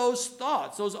stop those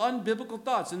thoughts, those unbiblical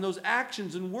thoughts and those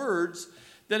actions and words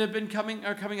that are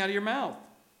coming out of your mouth.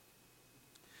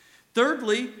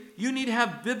 Thirdly, you need to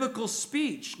have biblical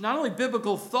speech. Not only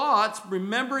biblical thoughts,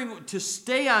 remembering to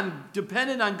stay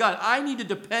dependent on God. I need to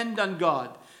depend on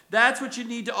God. That's what you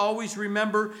need to always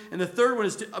remember. And the third one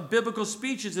is a biblical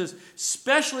speech. It says,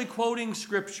 especially quoting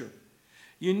Scripture.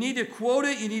 You need to quote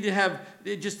it. You need to have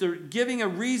giving a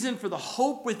reason for the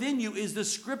hope within you is the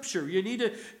Scripture. You need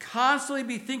to constantly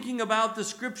be thinking about the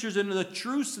Scriptures and the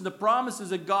truths and the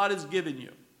promises that God has given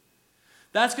you.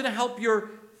 That's going to help your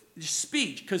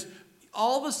speech, because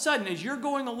all of a sudden, as you're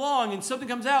going along and something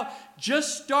comes out,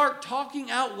 just start talking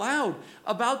out loud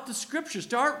about the Scripture.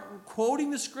 Start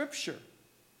quoting the Scripture.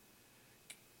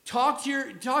 Talk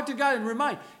to God and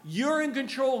remind, you're in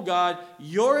control, God.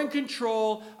 You're in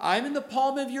control. I'm in the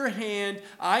palm of your hand.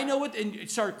 I know what, and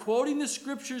start quoting the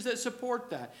Scriptures that support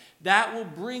that. That will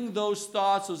bring those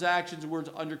thoughts, those actions, and words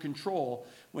under control.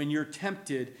 When you're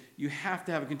tempted, you have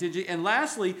to have a contingency. And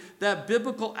lastly, that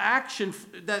biblical action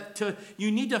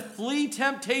you need to flee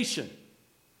temptation.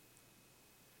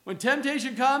 When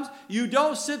temptation comes, you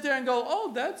don't sit there and go,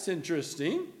 oh, that's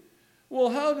interesting. Well,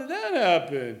 how did that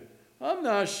happen? I'm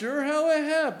not sure how it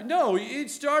happened. No,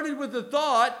 it started with a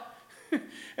thought,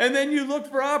 and then you looked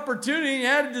for opportunity, and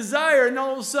had a desire, and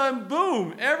all of a sudden,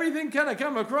 boom, everything kind of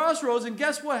come a crossroads, and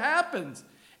guess what happens?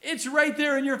 It's right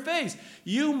there in your face.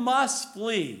 You must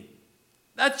flee.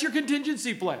 That's your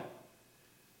contingency plan.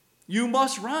 You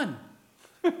must run.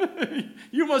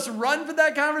 You must run from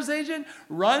that conversation,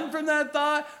 run from that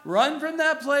thought, run from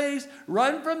that place,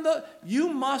 you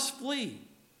must flee.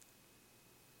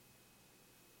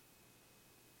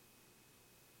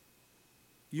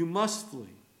 You must flee.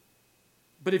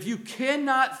 But if you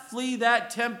cannot flee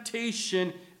that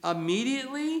temptation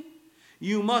immediately,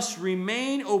 you must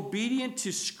remain obedient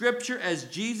to Scripture as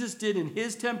Jesus did in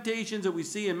his temptations that we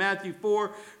see in Matthew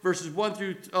 4, verses 1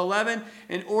 through 11,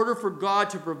 in order for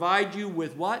God to provide you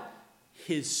with what?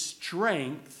 His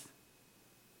strength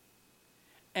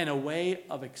and a way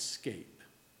of escape.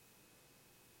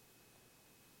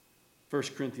 1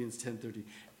 Corinthians 10:30.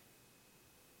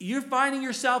 You're finding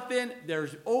yourself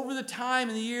there's over the time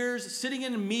and the years, sitting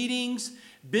in meetings,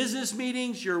 business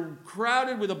meetings, you're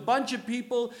crowded with a bunch of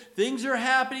people, things are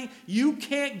happening. You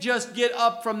can't just get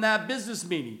up from that business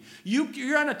meeting.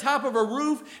 You're on the top of a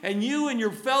roof, and you and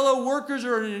your fellow workers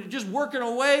are just working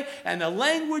away, and the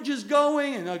language is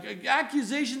going, and the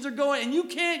accusations are going, and you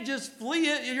can't just flee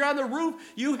it. You're on the roof.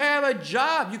 You have a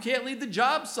job. You can't leave the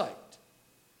job site.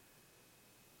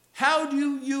 How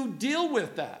do you deal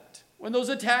with that when those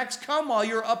attacks come while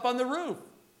you're up on the roof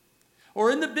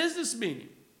or in the business meeting?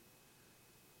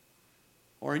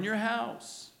 or in your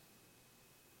house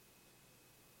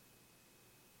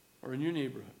or in your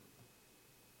neighborhood.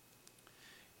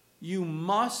 You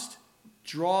must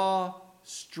draw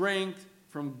strength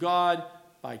from God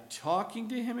by talking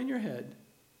to him in your head,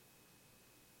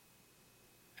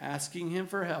 asking him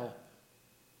for help,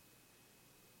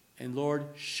 and Lord,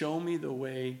 show me the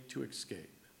way to escape.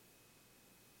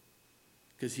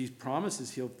 Because he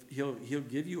promises he'll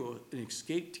give you an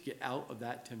escape to get out of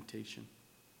that temptation.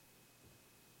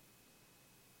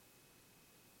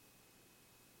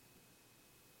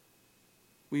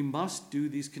 We must do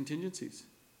these contingencies.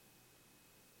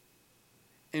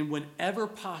 And whenever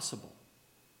possible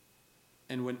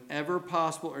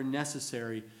or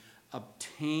necessary,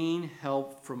 obtain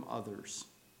help from others.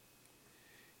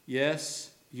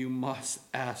 Yes, you must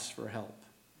ask for help.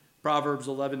 Proverbs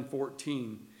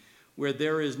 11:14, where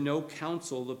there is no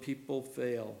counsel, the people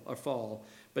fall,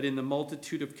 but in the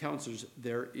multitude of counselors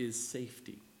there is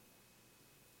safety.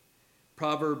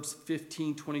 Proverbs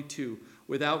 15:22,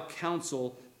 without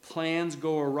counsel, plans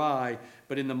go awry,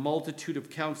 but in the multitude of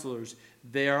counselors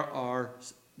they are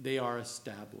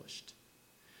established.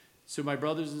 So my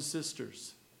brothers and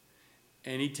sisters,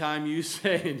 anytime you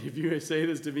say, and if you say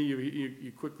this to me,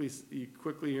 you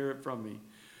quickly hear it from me.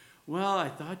 Well, I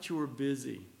thought you were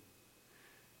busy.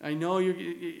 I know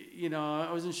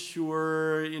I wasn't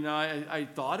sure. I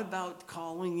thought about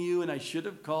calling you, and I should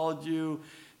have called you.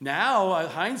 Now,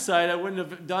 hindsight, I wouldn't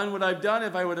have done what I've done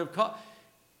if I would have called.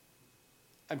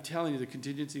 I'm telling you, the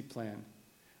contingency plan.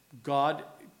 God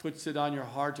puts it on your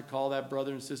heart to call that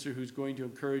brother and sister who's going to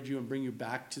encourage you and bring you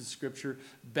back to Scripture,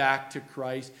 back to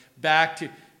Christ,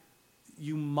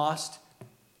 you must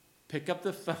pick up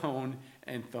the phone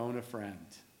and phone a friend.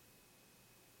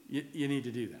 You need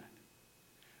to do that.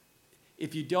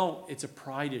 If you don't, it's a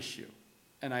pride issue.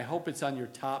 And I hope it's on your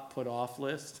top put off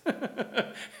list.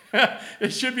 It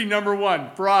should be number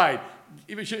one, pride.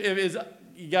 You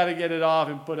got to get it off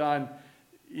and put on,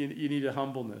 you need a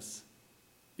humbleness.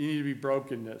 You need to be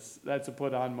brokenness. That's a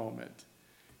put on moment.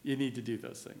 You need to do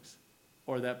those things.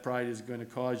 Or that pride is going to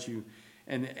cause you,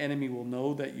 and the enemy will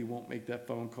know that you won't make that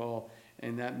phone call,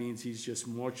 and that means he's just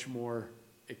much more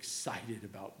excited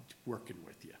about working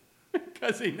with you.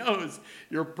 Because he knows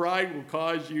your pride will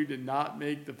cause you to not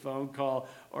make the phone call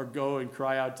or go and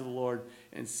cry out to the Lord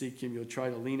and seek him. You'll try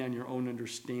to lean on your own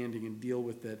understanding and deal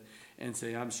with it and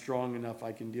say, I'm strong enough,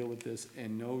 I can deal with this.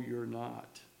 And no, you're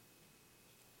not.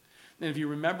 And if you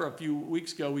remember a few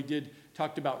weeks ago, we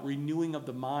talked about renewing of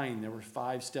the mind. There were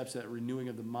 5 steps to that renewing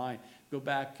of the mind. Go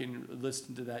back and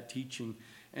listen to that teaching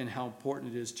and how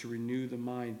important it is to renew the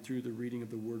mind through the reading of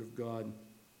the Word of God.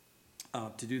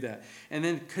 To do that. And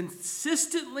then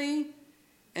consistently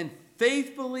and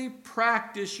faithfully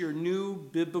practice your new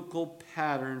biblical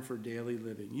pattern for daily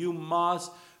living. You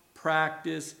must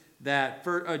practice that.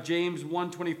 For James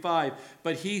 1:25,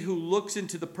 but he who looks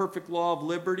into the perfect law of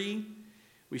liberty,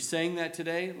 we sang that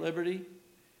today, liberty,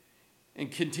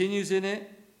 and continues in it,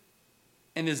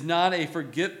 and is not a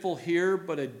forgetful hearer,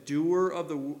 but a doer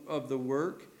of the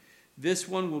work, this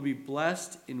one will be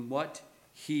blessed in what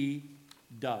he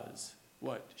does.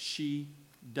 What she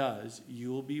does, you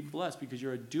will be blessed because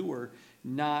you're a doer,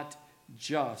 not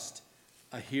just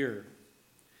a hearer.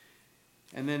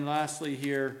 And then lastly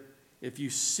here, if you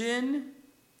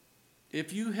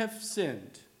have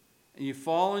sinned and you've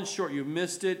fallen short, you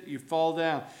missed it, you fall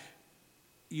down,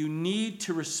 you need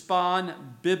to respond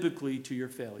biblically to your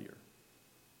failure.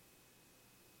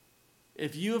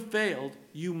 If you have failed,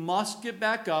 you must get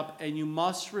back up and you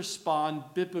must respond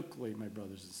biblically, my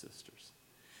brothers and sisters.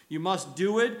 You must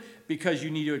do it because you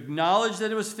need to acknowledge that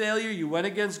it was failure. You went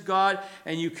against God,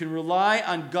 and you can rely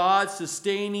on God's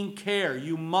sustaining care.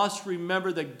 You must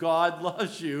remember that God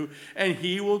loves you, and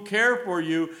he will care for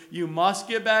you. You must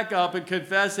get back up and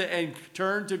confess it and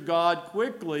turn to God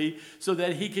quickly so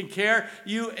that he can care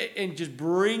you and just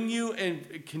bring you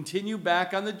and continue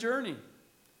back on the journey.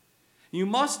 You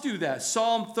must do that.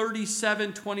 Psalm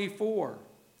 37:24.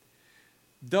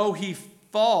 Though he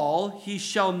fall, he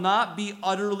shall not be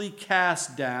utterly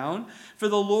cast down, for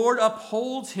the Lord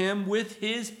upholds him with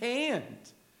his hand.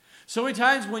 So many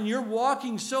times when you're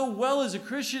walking so well as a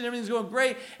Christian, everything's going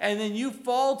great, and then you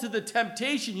fall to the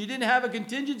temptation. You didn't have a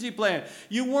contingency plan.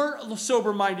 You weren't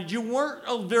sober-minded. You weren't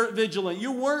vigilant.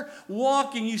 You weren't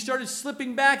walking. You started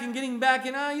slipping back and getting back,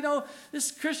 and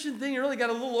this Christian thing really got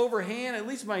a little overhand. At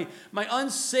least my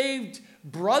unsaved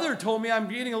brother told me I'm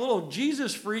getting a little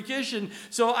Jesus freakish, and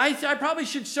so I probably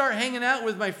should start hanging out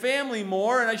with my family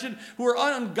more, and who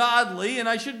are ungodly, and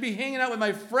I should be hanging out with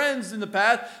my friends in the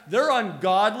past. They're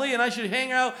ungodly, and and I should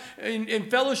hang out in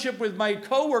fellowship with my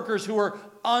coworkers who are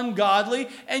ungodly,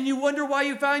 and you wonder why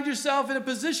you find yourself in a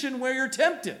position where you're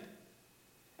tempted.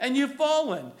 And you've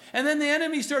fallen. And then the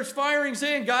enemy starts firing,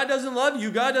 saying, God doesn't love you.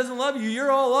 God doesn't love you.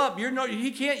 You're all up. He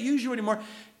can't use you anymore.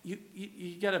 You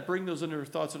got to bring those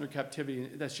thoughts under captivity.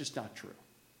 That's just not true.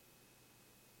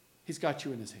 He's got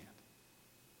you in his hand.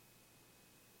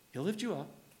 He'll lift you up.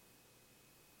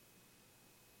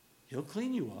 He'll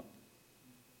clean you up.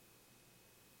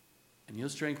 And he'll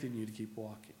strengthen you to keep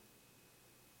walking.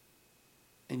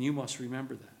 And you must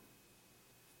remember that.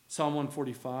 Psalm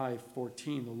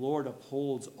 145:14, the Lord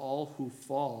upholds all who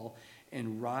fall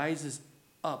and rises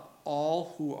up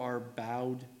all who are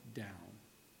bowed down.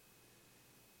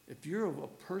 If you're a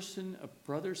person, a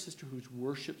brother or sister who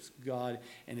worships God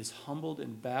and is humbled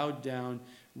and bowed down,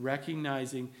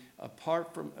 recognizing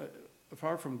apart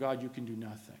from God you can do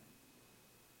nothing,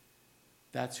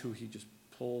 that's who he just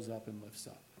pulls up and lifts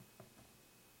up.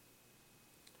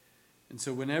 And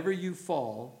so whenever you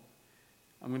fall,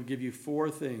 I'm going to give you 4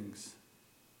 things.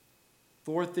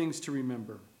 4 things to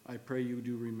remember. I pray you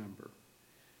do remember.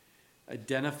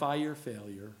 Identify your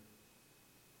failure.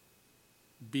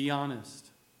 Be honest.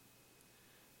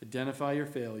 Identify your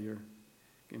failure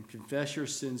and confess your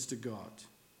sins to God.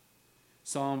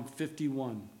 Psalm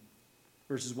 51,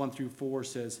 verses 1 through 4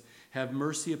 says, have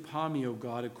mercy upon me, O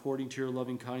God, according to your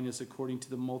loving kindness, according to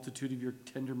the multitude of your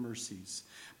tender mercies.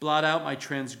 Blot out my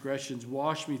transgressions,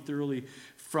 wash me thoroughly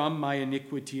from my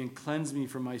iniquity, and cleanse me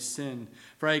from my sin.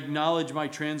 For I acknowledge my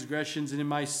transgressions, and in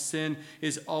my sin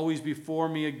is always before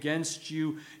me. Against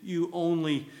you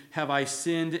only have I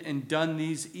sinned and done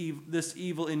this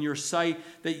evil in your sight,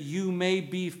 that you may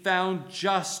be found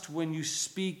just when you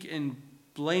speak and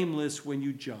blameless when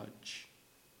you judge.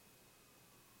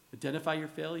 Identify your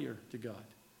failure to God.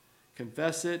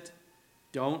 Confess it.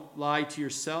 Don't lie to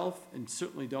yourself, and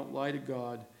certainly don't lie to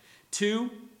God.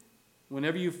 2,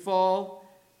 whenever you fall,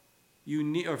 you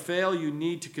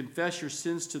need to confess your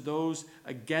sins to those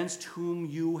against whom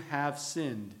you have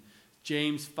sinned.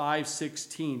 James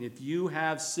 5:16. If you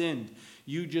have sinned,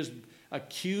 you just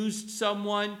accused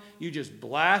someone, you just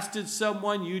blasted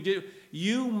someone,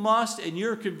 you must, and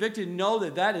you're convicted, know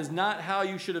that that is not how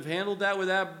you should have handled that with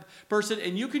that person.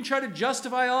 And you can try to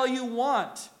justify all you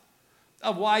want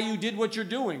of why you did what you're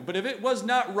doing. But if it was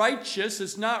not righteous,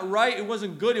 it's not right, it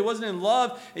wasn't good, it wasn't in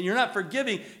love, and you're not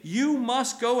forgiving, you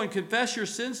must go and confess your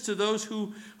sins to those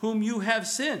whom you have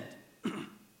sinned.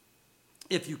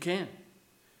 If you can.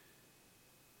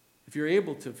 If you're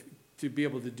able to be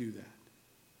able to do that.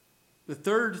 The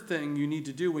third thing you need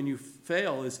to do when you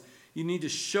fail is you need to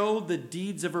show the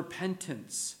deeds of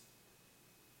repentance.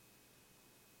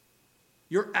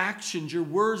 Your actions, your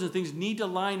words and things need to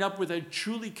line up with a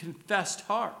truly confessed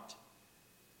heart.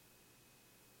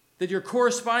 That you're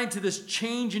corresponding to this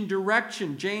change in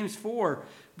direction. James 4,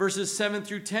 verses 7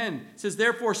 through 10 says,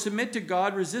 therefore submit to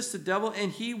God, resist the devil,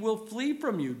 and he will flee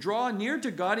from you. Draw near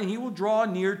to God, and he will draw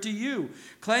near to you.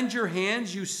 Cleanse your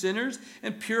hands, you sinners,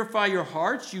 and purify your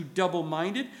hearts, you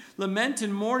double-minded. Lament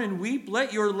and mourn and weep.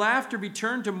 Let your laughter be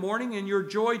turned to mourning and your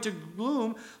joy to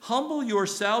gloom. Humble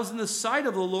yourselves in the sight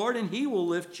of the Lord, and he will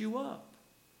lift you up.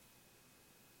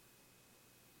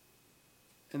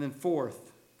 And then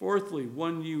fourthly,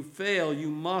 when you fail, you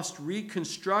must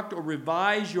reconstruct or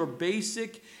revise your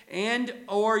basic and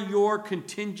or your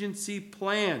contingency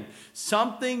plan.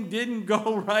 Something didn't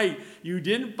go right. You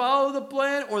didn't follow the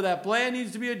plan, or that plan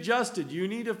needs to be adjusted. You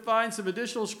need to find some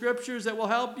additional scriptures that will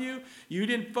help you. You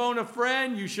didn't phone a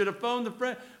friend. You should have phoned the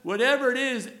friend. Whatever it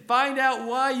is, find out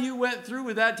why you went through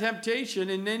with that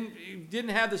temptation and then you didn't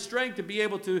have the strength to be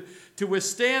able to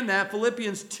withstand that.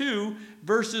 Philippians 2,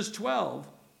 verses 12.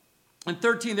 And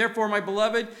 13, therefore, my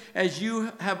beloved, as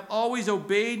you have always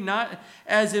obeyed, not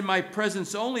as in my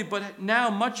presence only, but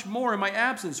now much more in my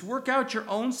absence, work out your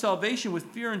own salvation with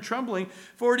fear and trembling,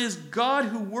 for it is God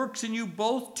who works in you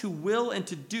both to will and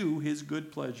to do his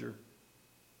good pleasure.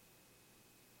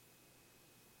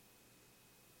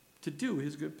 To do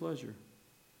his good pleasure.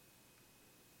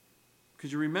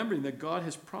 Because you're remembering that God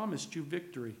has promised you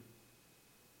victory.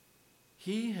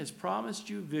 He has promised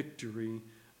you victory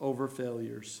over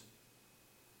failures.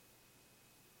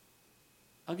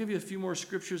 I'll give you a few more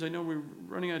scriptures. I know we're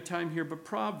running out of time here, but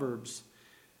Proverbs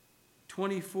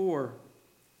 24,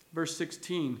 verse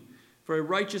 16. For a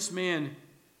righteous man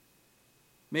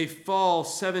may fall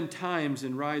 7 times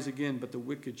and rise again, but the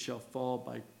wicked shall fall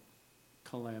by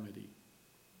calamity.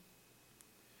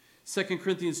 2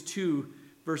 Corinthians 2,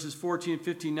 verses 14 and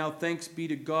 15. Now thanks be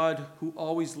to God who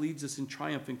always leads us in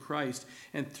triumph in Christ,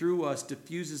 and through us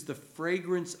diffuses the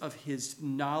fragrance of his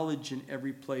knowledge in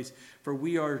every place. For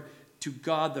we are to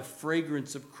God the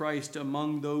fragrance of Christ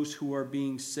among those who are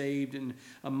being saved and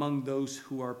among those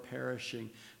who are perishing.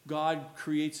 God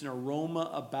creates an aroma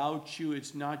about you.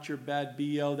 It's not your bad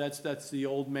BO. That's the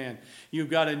old man. You've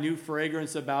got a new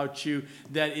fragrance about you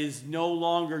that is no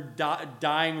longer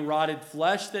dying, rotted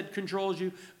flesh that controls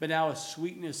you, but now a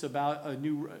sweetness about a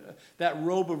new, that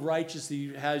robe of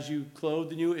righteousness has you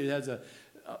clothed in you. It has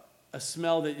a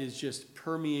smell that is just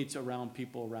permeates around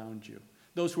people around you.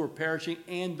 Those who are perishing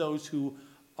and those who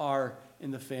are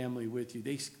in the family with you.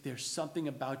 There's something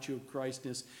about you of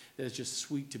Christness that is just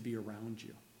sweet to be around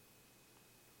you.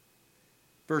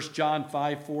 1 John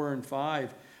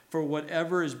 5:4-5. For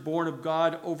whatever is born of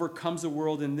God overcomes the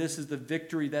world, and this is the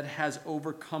victory that has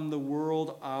overcome the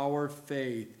world, our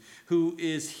faith. Who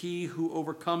is he who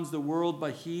overcomes the world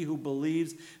but he who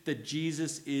believes that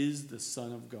Jesus is the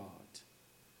Son of God?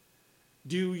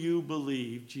 Do you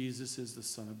believe Jesus is the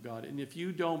Son of God? And if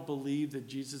you don't believe that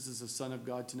Jesus is the Son of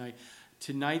God tonight,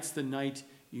 tonight's the night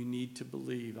you need to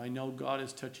believe. I know God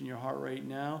is touching your heart right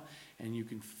now, and you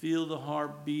can feel the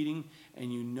heart beating,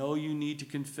 and you know you need to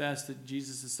confess that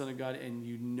Jesus is the Son of God, and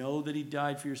you know that he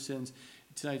died for your sins.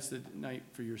 Tonight's the night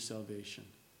for your salvation.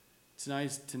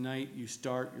 Tonight you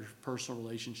start your personal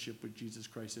relationship with Jesus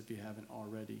Christ if you haven't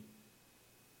already.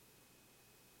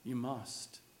 You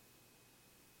must.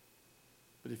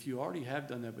 But if you already have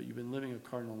done that, but you've been living a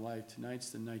cardinal life, tonight's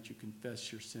the night you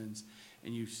confess your sins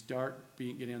and you start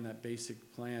getting on that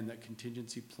basic plan, that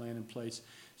contingency plan in place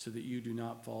so that you do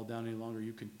not fall down any longer.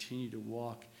 You continue to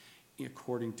walk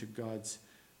according to God's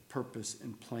purpose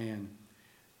and plan.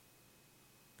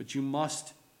 But you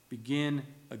must begin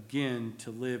again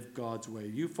to live God's way.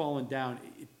 You've fallen down.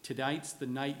 Tonight's the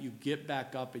night you get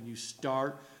back up and you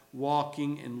start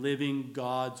walking and living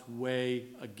God's way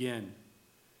again.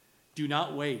 Do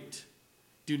not wait.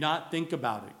 Do not think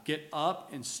about it. Get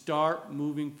up and start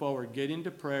moving forward. Get into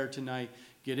prayer tonight.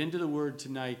 Get into the Word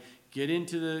tonight. Get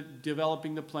into the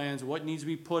developing the plans. What needs to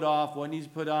be put off? What needs to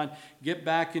be put on? Get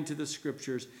back into the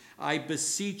Scriptures. I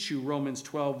beseech you, Romans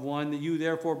 12:1, that you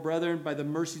therefore, brethren, by the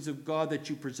mercies of God, that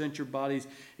you present your bodies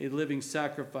a living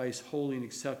sacrifice, holy and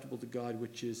acceptable to God,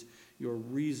 which is your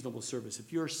reasonable service.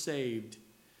 If you're saved,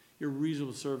 your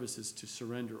reasonable service is to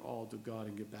surrender all to God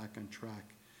and get back on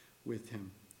track with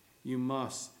him. You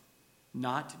must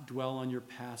not dwell on your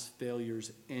past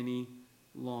failures any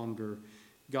longer.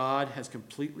 God has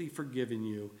completely forgiven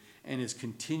you and is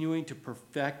continuing to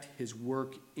perfect his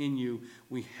work in you.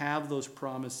 We have those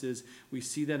promises. We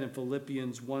see that in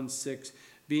Philippians 1:6,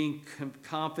 being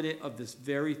confident of this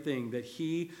very thing, that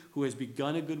he who has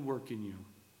begun a good work in you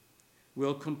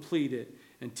will complete it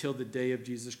until the day of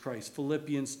Jesus Christ.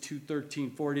 Philippians 2:13,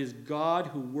 for it is God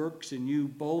who works in you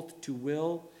both to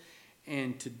will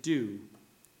and to do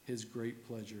his great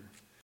pleasure.